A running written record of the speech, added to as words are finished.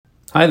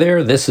Hi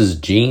there, this is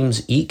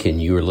James Eek,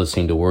 and you are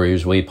listening to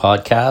Warriors Way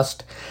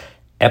Podcast,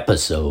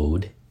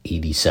 episode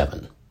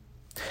 87.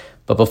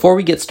 But before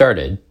we get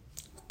started,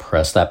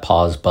 press that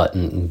pause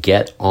button and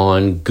get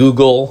on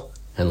Google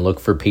and look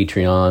for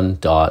patreon.com.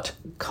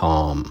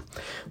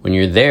 When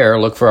you're there,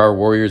 look for our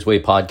Warriors Way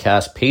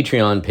Podcast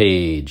Patreon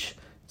page.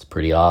 It's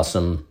pretty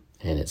awesome,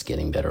 and it's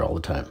getting better all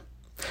the time.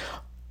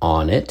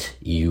 On it,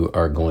 you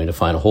are going to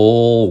find a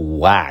whole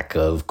whack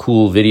of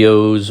cool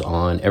videos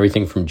on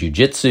everything from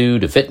jiu-jitsu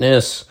to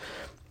fitness,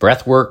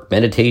 breath work,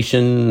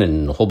 meditation,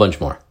 and a whole bunch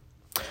more.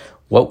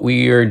 What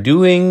we are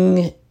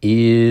doing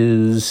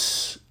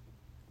is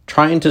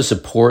trying to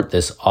support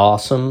this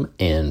awesome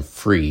and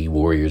free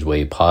Warriors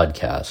Way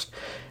podcast.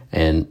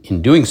 And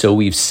in doing so,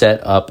 we've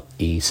set up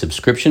a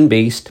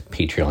subscription-based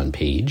Patreon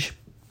page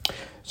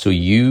so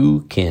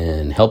you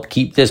can help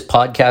keep this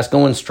podcast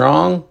going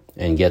strong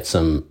and get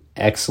some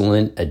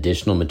excellent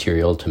additional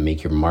material to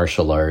make your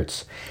martial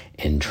arts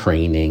and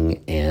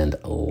training and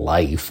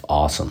life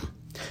awesome.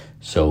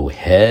 So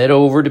head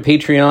over to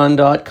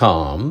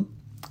patreon.com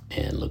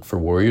and look for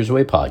Warriors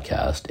Way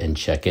Podcast and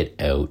check it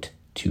out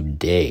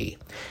today.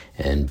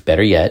 And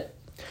better yet,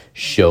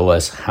 show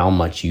us how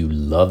much you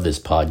love this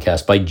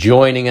podcast by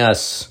joining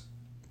us.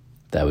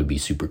 That would be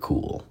super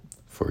cool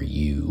for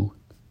you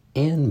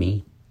and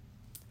me.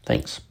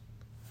 Thanks.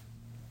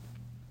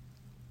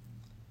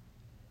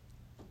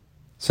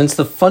 Since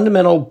the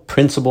fundamental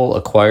principle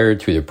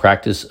acquired through the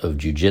practice of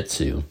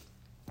jiu-jitsu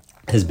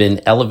has been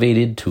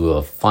elevated to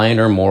a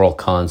finer moral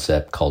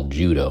concept called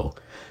judo,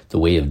 the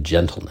way of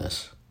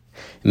gentleness,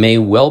 it may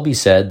well be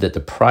said that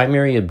the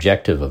primary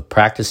objective of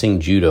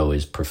practicing judo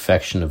is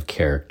perfection of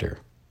character.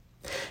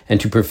 And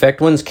to perfect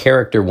one's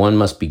character, one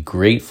must be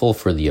grateful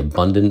for the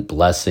abundant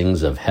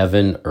blessings of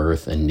heaven,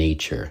 earth, and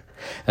nature,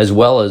 as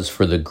well as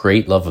for the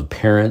great love of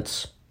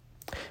parents.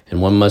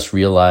 And one must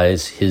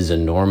realize his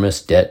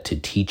enormous debt to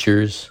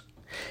teachers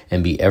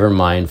and be ever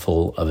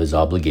mindful of his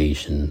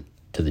obligation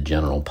to the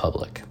general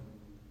public.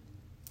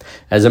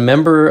 As a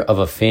member of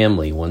a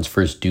family, one's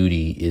first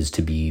duty is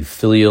to be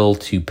filial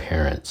to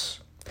parents,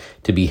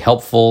 to be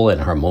helpful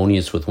and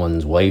harmonious with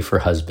one's wife or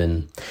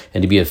husband,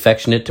 and to be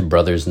affectionate to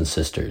brothers and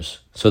sisters,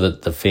 so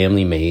that the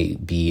family may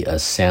be a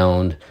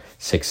sound,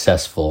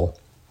 successful,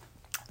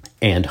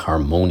 and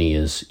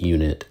harmonious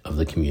unit of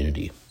the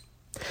community.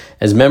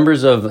 As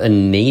members of a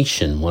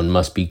nation, one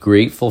must be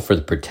grateful for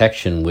the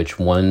protection which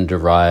one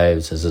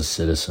derives as a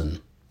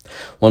citizen.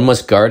 One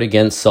must guard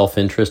against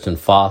self-interest and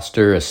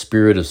foster a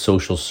spirit of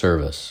social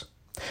service.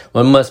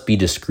 One must be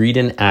discreet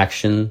in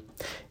action,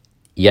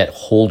 yet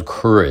hold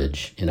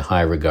courage in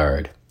high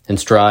regard, and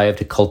strive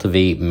to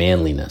cultivate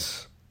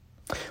manliness.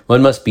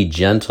 One must be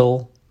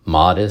gentle,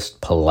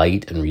 modest,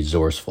 polite, and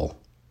resourceful.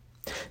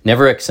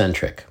 Never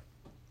eccentric,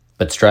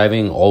 but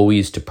striving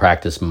always to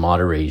practice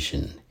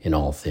moderation in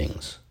all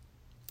things.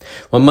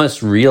 One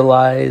must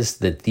realize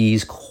that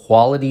these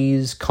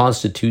qualities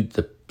constitute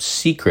the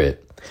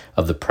secret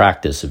of the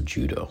practice of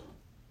judo.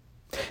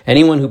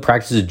 Anyone who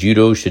practices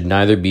judo should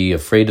neither be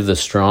afraid of the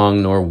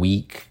strong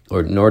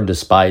nor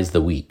despise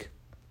the weak,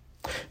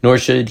 nor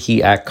should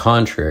he act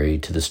contrary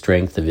to the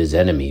strength of his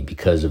enemy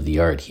because of the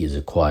art he has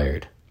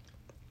acquired.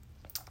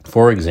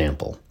 For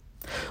example,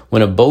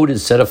 when a boat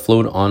is set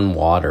afloat on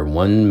water,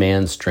 one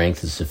man's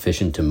strength is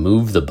sufficient to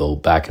move the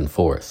boat back and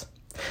forth.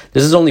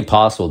 This is only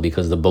possible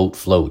because the boat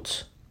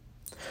floats.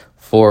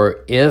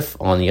 For if,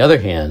 on the other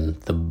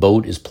hand, the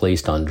boat is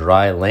placed on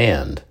dry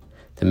land,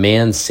 the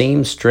man's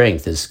same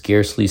strength is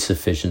scarcely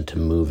sufficient to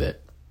move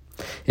it.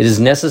 It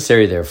is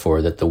necessary,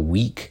 therefore, that the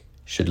weak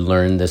should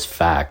learn this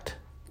fact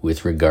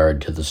with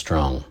regard to the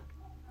strong.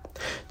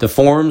 The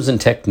forms and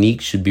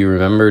techniques should be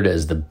remembered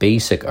as the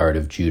basic art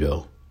of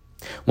judo.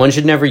 One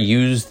should never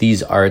use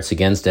these arts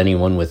against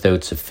anyone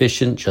without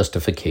sufficient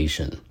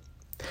justification.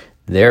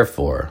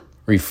 Therefore,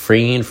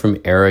 refrain from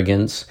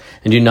arrogance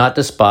and do not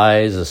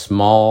despise a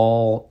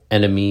small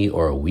enemy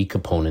or a weak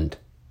opponent.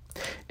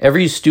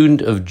 Every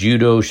student of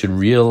judo should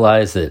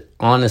realize that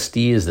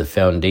honesty is the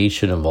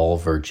foundation of all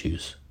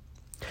virtues.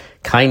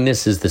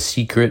 Kindness is the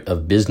secret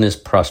of business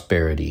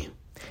prosperity.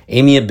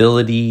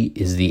 Amiability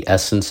is the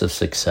essence of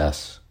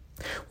success.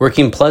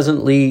 Working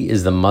pleasantly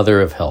is the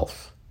mother of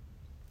health.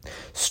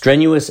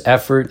 Strenuous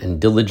effort and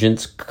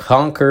diligence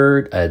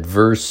conquer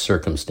adverse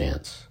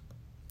circumstance.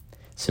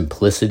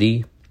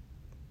 Simplicity,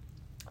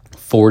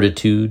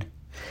 fortitude,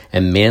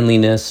 and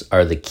manliness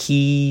are the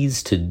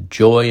keys to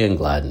joy and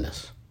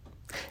gladness.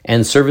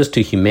 And service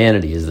to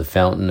humanity is the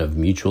fountain of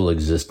mutual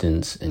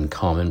existence and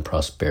common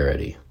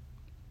prosperity.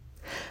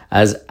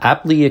 As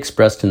aptly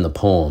expressed in the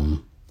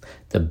poem,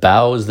 the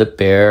boughs that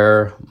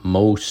bear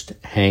most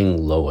hang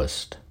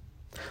lowest.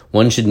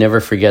 One should never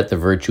forget the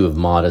virtue of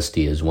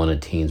modesty as one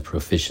attains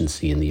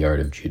proficiency in the art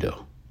of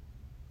judo.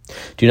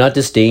 Do not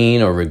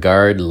disdain or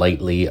regard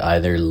lightly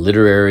either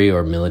literary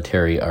or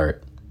military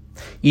art.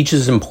 Each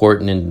is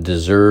important and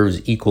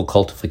deserves equal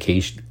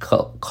cultivation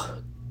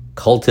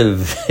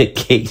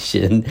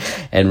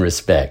and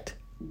respect.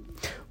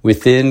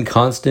 Within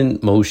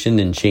constant motion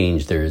and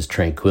change, there is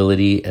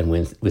tranquility, and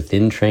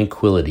within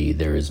tranquility,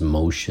 there is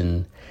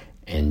motion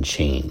and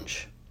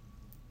change.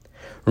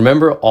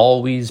 Remember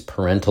always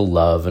parental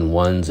love and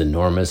one's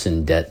enormous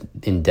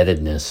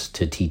indebtedness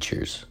to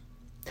teachers.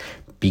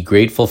 Be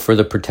grateful for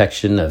the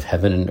protection of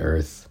heaven and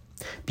earth.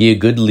 Be a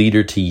good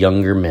leader to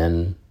younger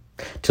men.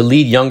 To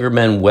lead younger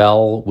men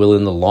well will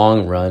in the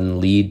long run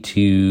lead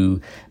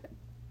to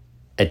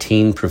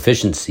attain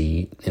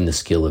proficiency in the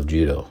skill of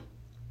judo.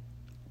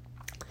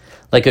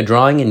 Like a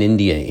drawing in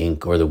India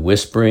ink or the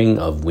whispering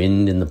of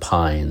wind in the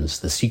pines,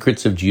 the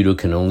secrets of judo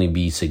can only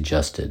be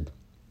suggested.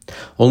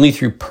 Only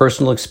through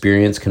personal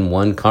experience can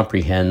one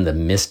comprehend the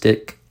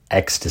mystic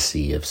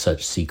ecstasy of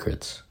such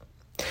secrets.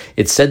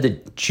 It's said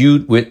of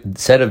jujitsu,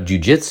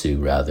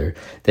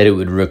 that it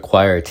would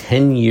require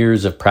 10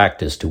 years of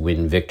practice to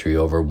win victory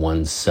over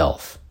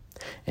oneself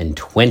and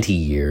 20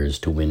 years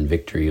to win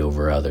victory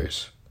over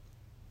others.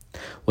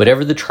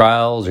 Whatever the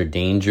trials or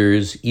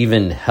dangers,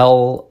 even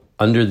hell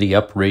under the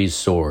upraised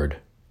sword,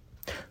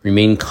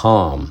 remain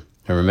calm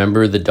and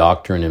remember the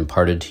doctrine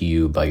imparted to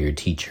you by your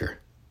teacher.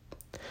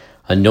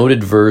 A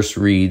noted verse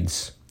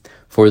reads,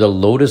 "For the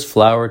lotus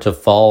flower to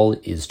fall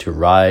is to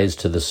rise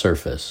to the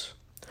surface.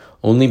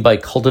 Only by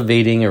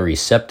cultivating a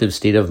receptive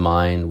state of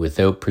mind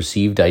without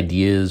perceived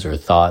ideas or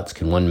thoughts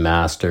can one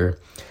master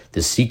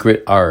the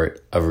secret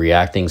art of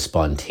reacting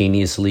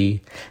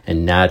spontaneously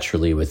and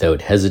naturally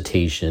without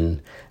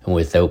hesitation and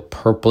without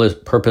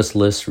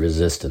purposeless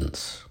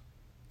resistance.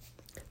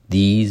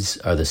 These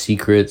are the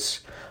secrets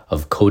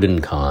of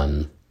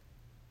Kodokan,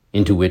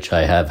 into which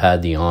I have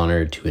had the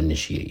honor to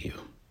initiate you."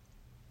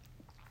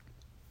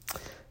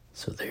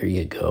 So there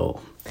you go.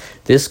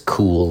 This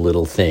cool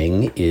little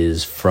thing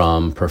is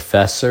from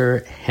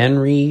Professor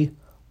Henry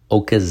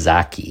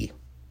Okazaki,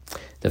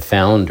 the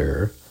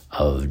founder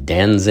of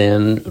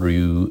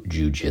Danzan-ryu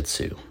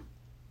Jiu-Jitsu.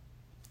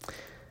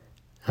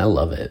 I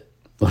love it.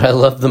 What I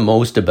love the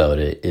most about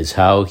it is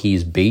how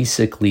he's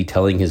basically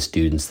telling his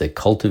students that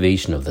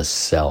cultivation of the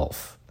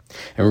self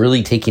and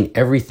really taking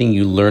everything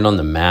you learn on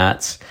the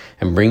mats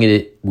and bringing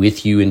it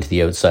with you into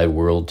the outside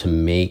world to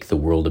make the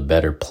world a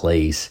better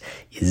place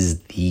is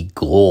the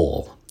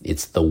goal.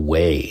 It's the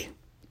way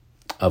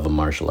of a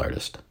martial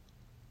artist.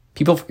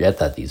 People forget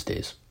that these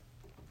days.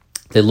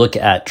 They look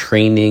at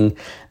training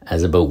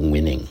as about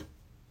winning,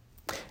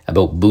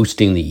 about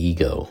boosting the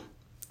ego,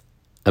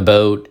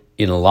 about,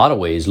 in a lot of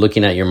ways,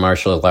 looking at your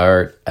martial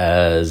art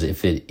as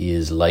if it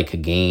is like a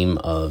game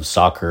of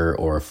soccer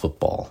or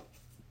football.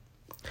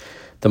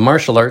 The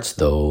martial arts,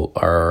 though,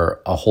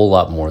 are a whole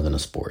lot more than a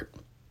sport.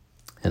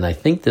 And I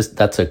think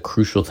that's a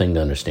crucial thing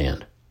to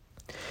understand.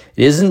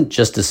 It isn't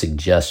just a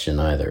suggestion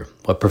either.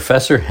 What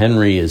Professor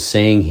Henry is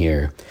saying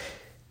here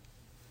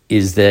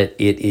is that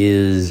it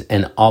is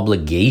an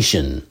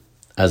obligation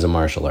as a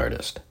martial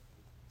artist.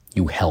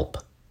 You help.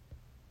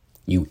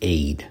 You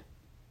aid.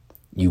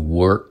 You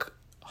work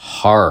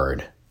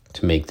hard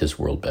to make this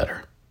world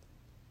better.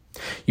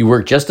 You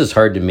work just as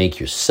hard to make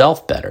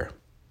yourself better.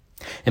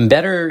 And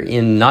better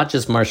in not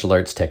just martial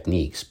arts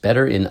techniques,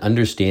 better in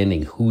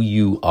understanding who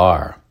you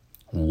are,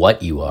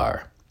 what you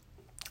are,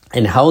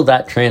 and how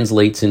that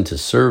translates into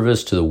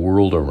service to the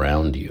world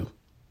around you.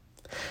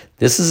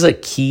 This is a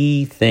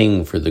key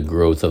thing for the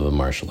growth of a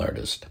martial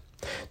artist.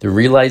 The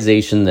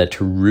realization that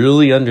to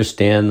really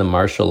understand the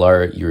martial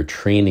art you're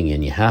training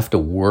in, you have to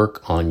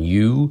work on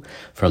you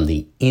from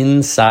the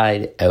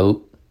inside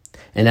out.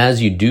 And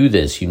as you do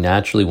this, you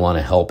naturally want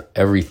to help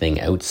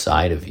everything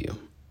outside of you.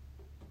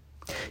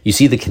 You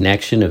see the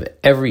connection of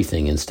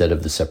everything instead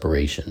of the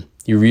separation.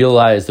 You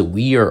realize that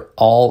we are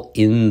all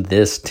in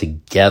this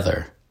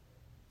together.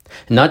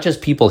 And not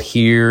just people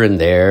here and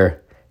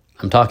there.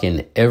 I'm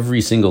talking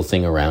every single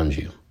thing around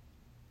you.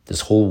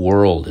 This whole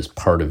world is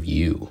part of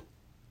you.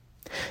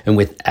 And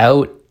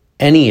without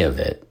any of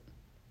it,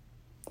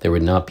 there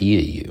would not be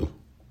a you.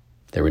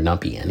 There would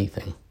not be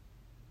anything.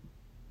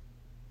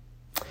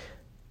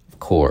 Of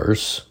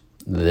course,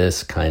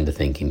 this kind of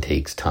thinking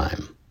takes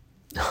time.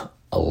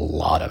 A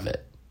lot of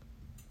it.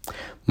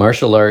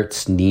 Martial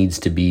arts needs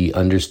to be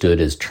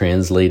understood as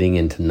translating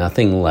into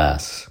nothing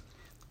less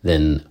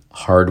than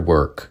hard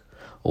work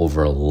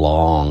over a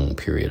long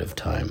period of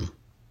time.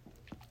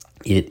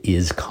 It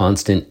is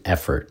constant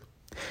effort,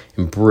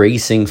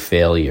 embracing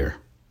failure,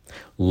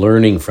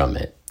 learning from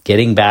it,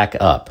 getting back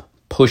up,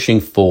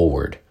 pushing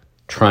forward,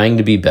 trying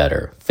to be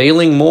better,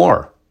 failing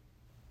more,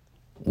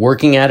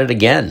 working at it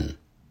again,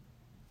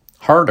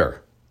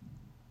 harder,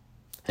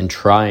 and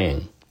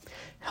trying,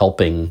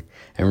 helping,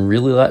 and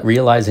really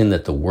realizing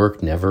that the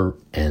work never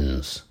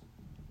ends.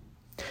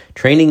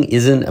 Training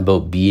isn't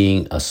about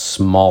being a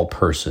small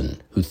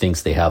person who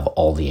thinks they have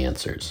all the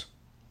answers.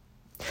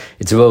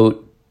 It's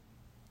about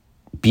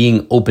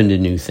being open to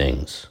new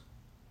things.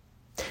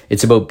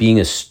 It's about being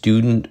a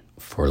student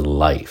for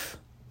life.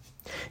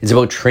 It's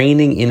about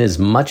training in as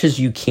much as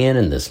you can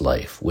in this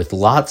life with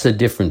lots of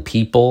different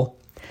people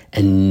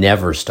and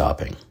never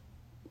stopping.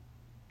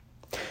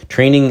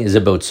 Training is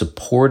about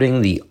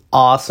supporting the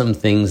awesome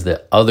things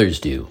that others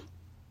do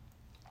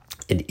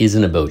It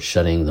isn't about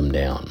shutting them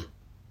down.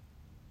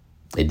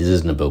 It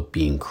isn't about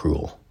being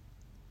cruel.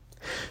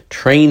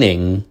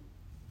 Training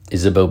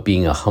is about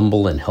being a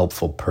humble and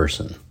helpful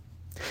person.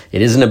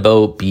 It isn't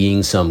about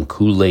being some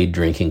Kool-Aid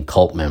drinking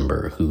cult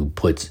member who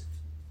puts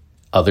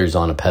others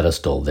on a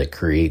pedestal that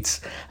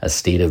creates a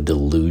state of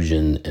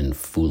delusion and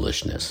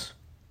foolishness.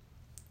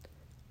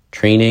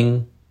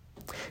 Training,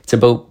 it's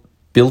about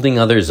building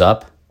others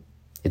up.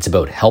 It's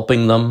about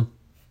helping them.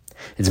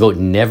 It's about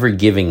never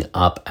giving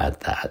up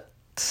at that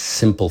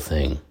simple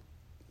thing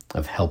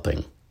of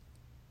helping.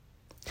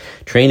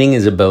 Training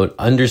is about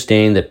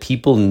understanding that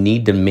people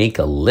need to make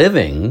a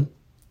living,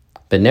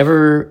 but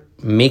never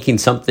making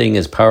something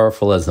as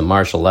powerful as the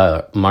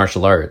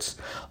martial arts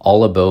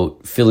all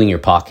about filling your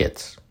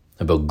pockets,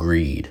 about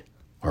greed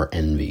or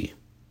envy.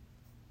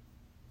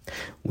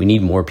 We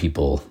need more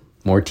people,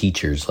 more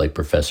teachers like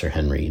Professor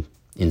Henry,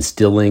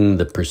 instilling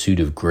the pursuit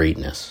of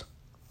greatness,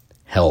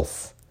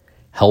 health,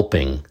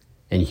 helping,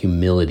 and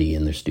humility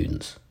in their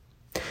students.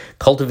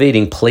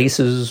 Cultivating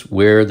places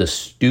where the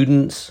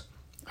students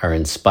are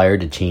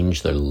inspired to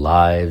change their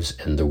lives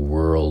and the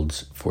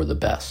worlds for the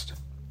best.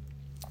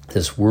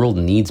 This world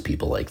needs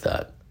people like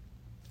that.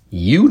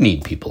 You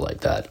need people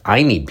like that.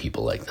 I need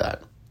people like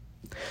that.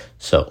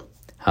 So,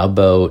 how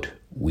about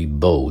we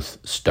both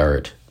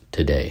start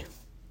today?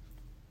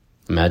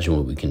 Imagine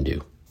what we can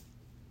do.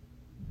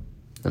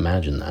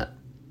 Imagine that.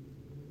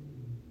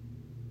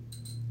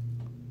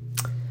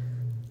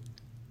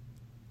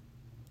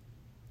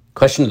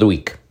 Question of the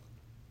week.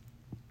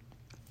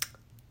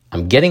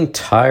 I'm getting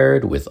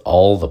tired with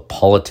all the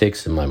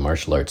politics in my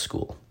martial arts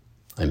school.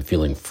 I'm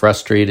feeling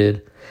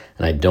frustrated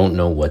and I don't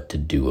know what to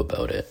do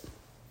about it.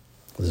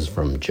 This is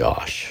from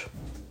Josh.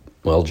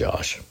 Well,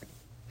 Josh,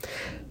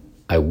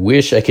 I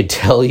wish I could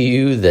tell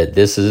you that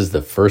this is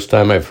the first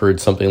time I've heard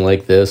something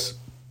like this,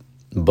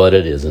 but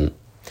it isn't.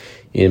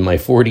 In my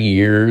 40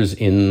 years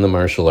in the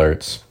martial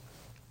arts,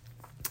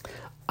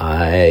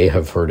 I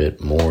have heard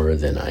it more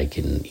than I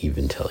can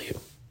even tell you.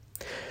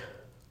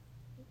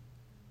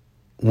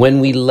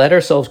 When we let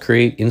ourselves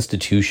create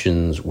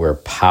institutions where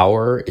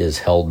power is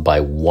held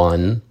by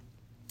one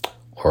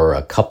or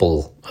a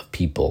couple of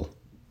people,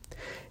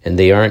 and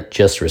they aren't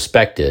just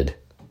respected,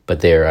 but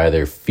they are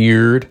either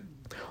feared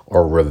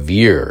or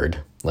revered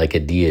like a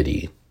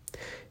deity,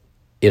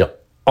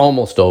 it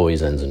almost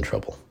always ends in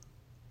trouble.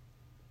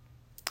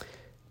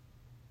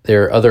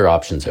 There are other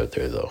options out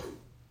there, though.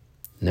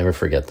 Never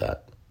forget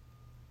that.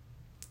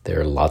 There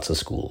are lots of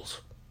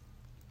schools.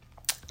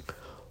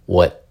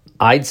 What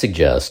I'd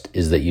suggest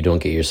is that you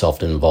don't get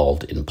yourself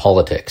involved in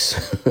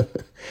politics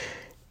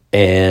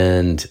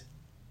and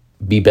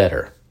be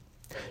better.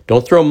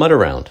 Don't throw mud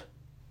around.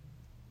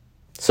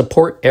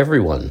 Support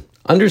everyone.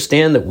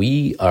 Understand that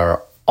we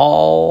are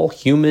all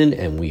human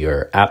and we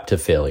are apt to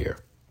failure.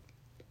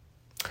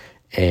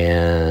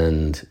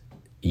 And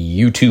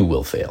you too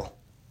will fail.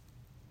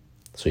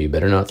 So you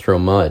better not throw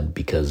mud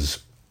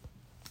because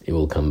it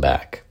will come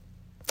back.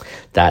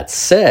 That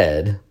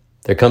said,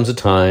 there comes a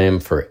time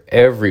for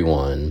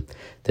everyone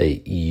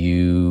that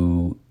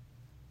you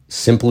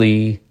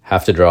simply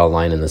have to draw a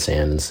line in the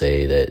sand and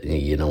say that,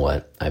 you know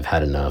what, I've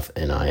had enough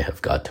and I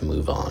have got to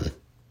move on.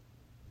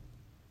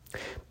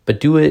 But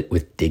do it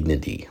with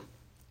dignity.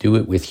 Do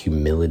it with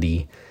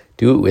humility.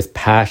 Do it with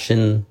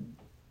passion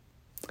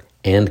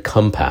and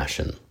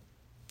compassion.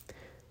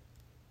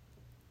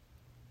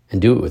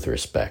 And do it with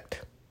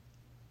respect.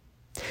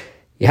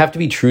 You have to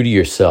be true to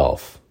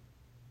yourself,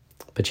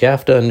 but you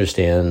have to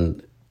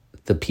understand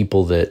the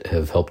people that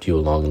have helped you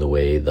along the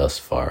way thus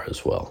far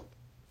as well.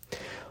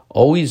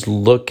 Always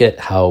look at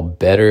how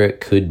better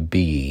it could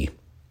be,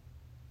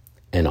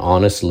 and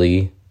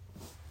honestly,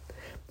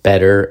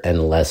 better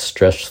and less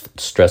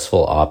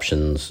stressful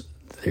options,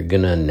 they're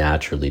going to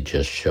naturally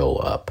just show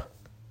up.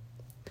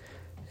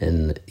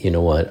 And you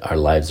know what? Our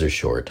lives are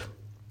short.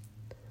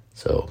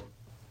 So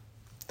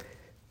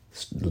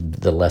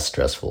the less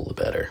stressful, the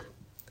better.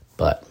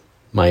 But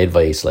my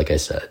advice, like I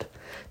said,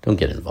 don't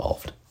get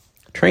involved.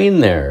 Train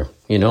there,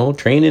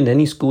 train in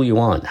any school you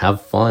want.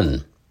 Have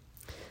fun.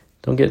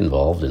 Don't get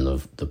involved in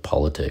the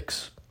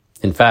politics.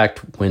 In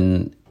fact,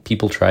 when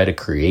people try to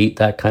create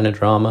that kind of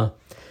drama,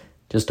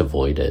 just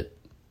avoid it.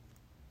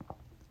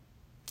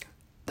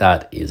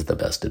 That is the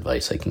best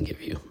advice I can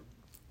give you.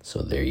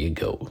 So there you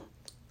go.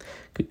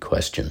 Good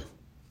question.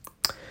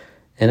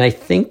 And I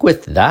think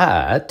with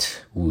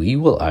that, we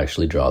will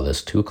actually draw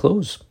this to a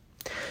close.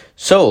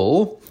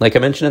 So, like I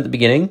mentioned at the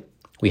beginning,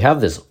 we have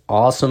this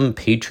awesome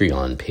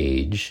Patreon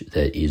page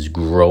that is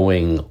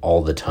growing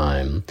all the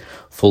time,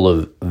 full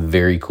of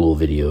very cool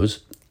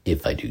videos,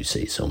 if I do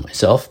say so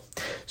myself.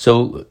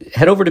 So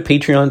head over to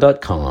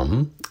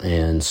patreon.com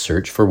and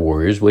search for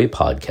Warriors Way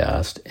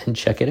Podcast and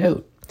check it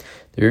out.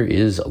 There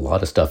is a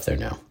lot of stuff there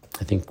now.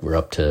 I think we're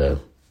up to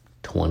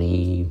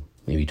 20,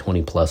 maybe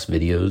 20 plus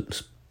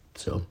videos.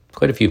 So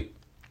quite a few.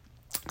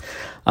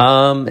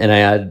 And I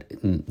add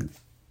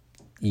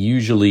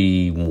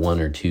usually one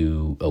or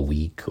two a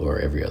week or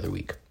every other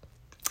week.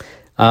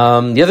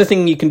 The other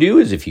thing you can do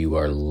is if you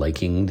are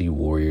liking the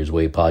Warriors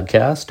Way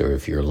podcast, or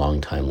if you're a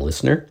longtime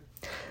listener,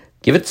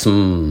 give it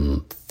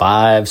some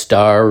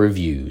 5-star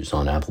reviews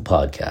on Apple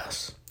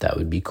Podcasts. That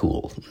would be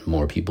cool.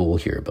 More people will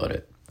hear about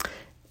it.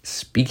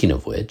 Speaking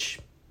of which,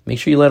 make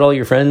sure you let all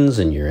your friends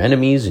and your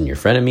enemies and your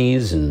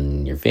frenemies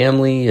and your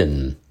family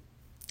and,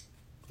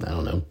 I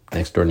don't know,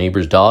 next door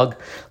neighbor's dog,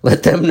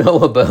 let them know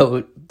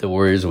about the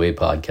Warriors Way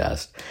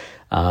podcast.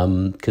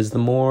 Because the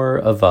more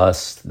of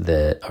us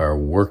that are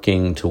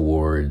working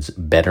towards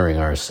bettering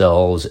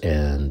ourselves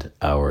and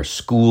our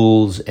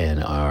schools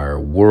and our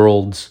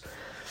worlds,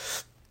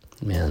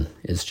 man,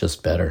 it's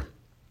just better.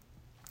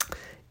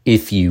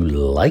 If you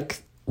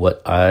like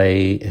what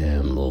I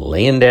am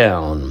laying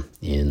down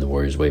in the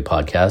Warriors Way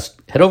podcast,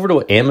 head over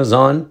to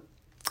Amazon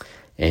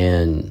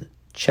and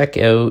check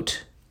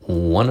out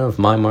one of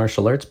my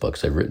martial arts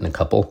books. I've written a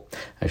couple.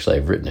 Actually,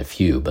 I've written a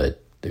few, but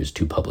there's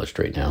 2 published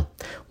right now.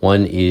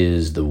 One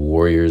is The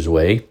Warriors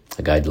Way,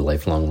 A Guide to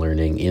Lifelong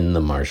Learning in the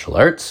Martial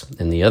Arts.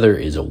 And the other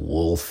is A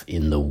Wolf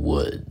in the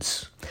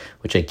Woods,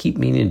 which I keep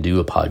meaning to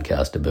do a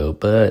podcast about,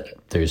 but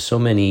there's so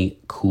many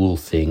cool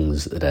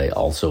things that I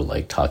also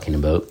like talking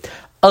about,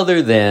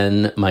 other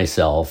than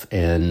myself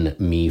and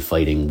me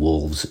fighting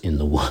wolves in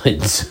the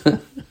woods,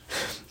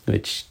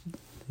 which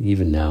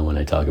even now when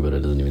I talk about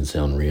it doesn't even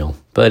sound real,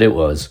 but it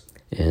was.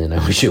 And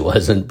I wish it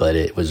wasn't, but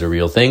it was a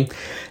real thing.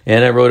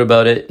 And I wrote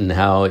about it and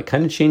how it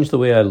kind of changed the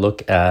way I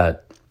look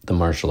at the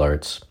martial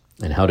arts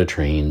and how to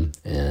train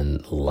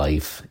and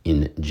life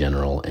in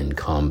general and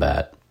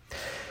combat.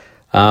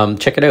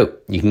 Check it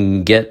out. You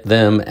can get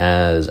them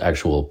as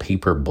actual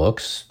paper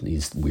books,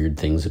 these weird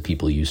things that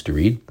people used to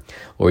read,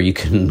 or you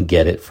can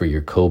get it for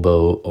your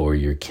Kobo or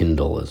your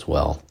Kindle as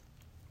well.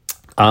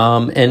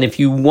 And if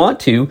you want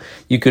to,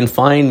 you can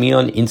find me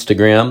on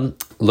Instagram.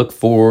 Look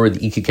for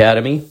the Eek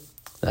Academy.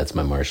 That's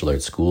my martial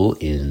arts school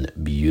in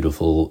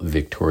beautiful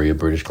Victoria,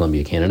 British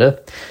Columbia,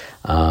 Canada.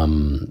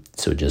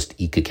 So just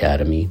Eek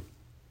Academy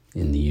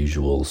in the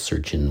usual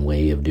searching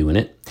way of doing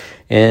it.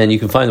 And you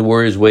can find the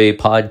Warriors Way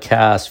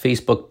podcast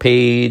Facebook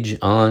page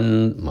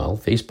on,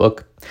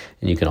 Facebook.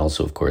 And you can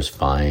also, of course,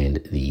 find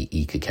the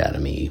Eek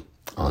Academy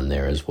on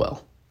there as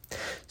well.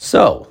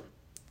 So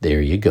there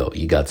you go.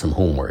 You got some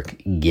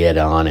homework. Get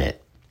on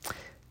it.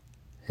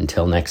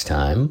 Until next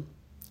time,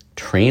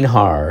 train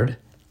hard,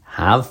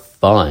 have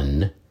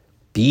fun,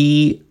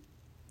 be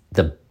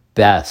the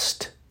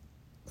best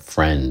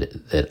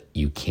friend that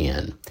you can.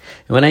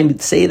 And when I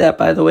say that,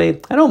 by the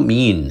way, I don't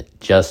mean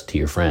just to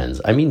your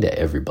friends. I mean to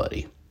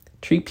everybody.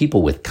 Treat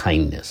people with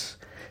kindness.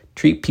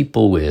 Treat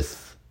people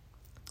with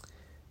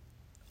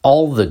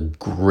all the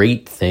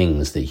great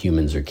things that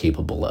humans are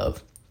capable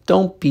of.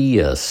 Don't be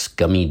a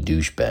scummy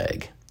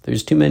douchebag.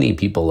 There's too many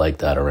people like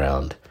that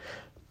around.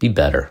 Be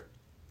better.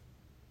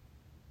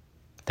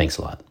 Thanks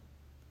a lot.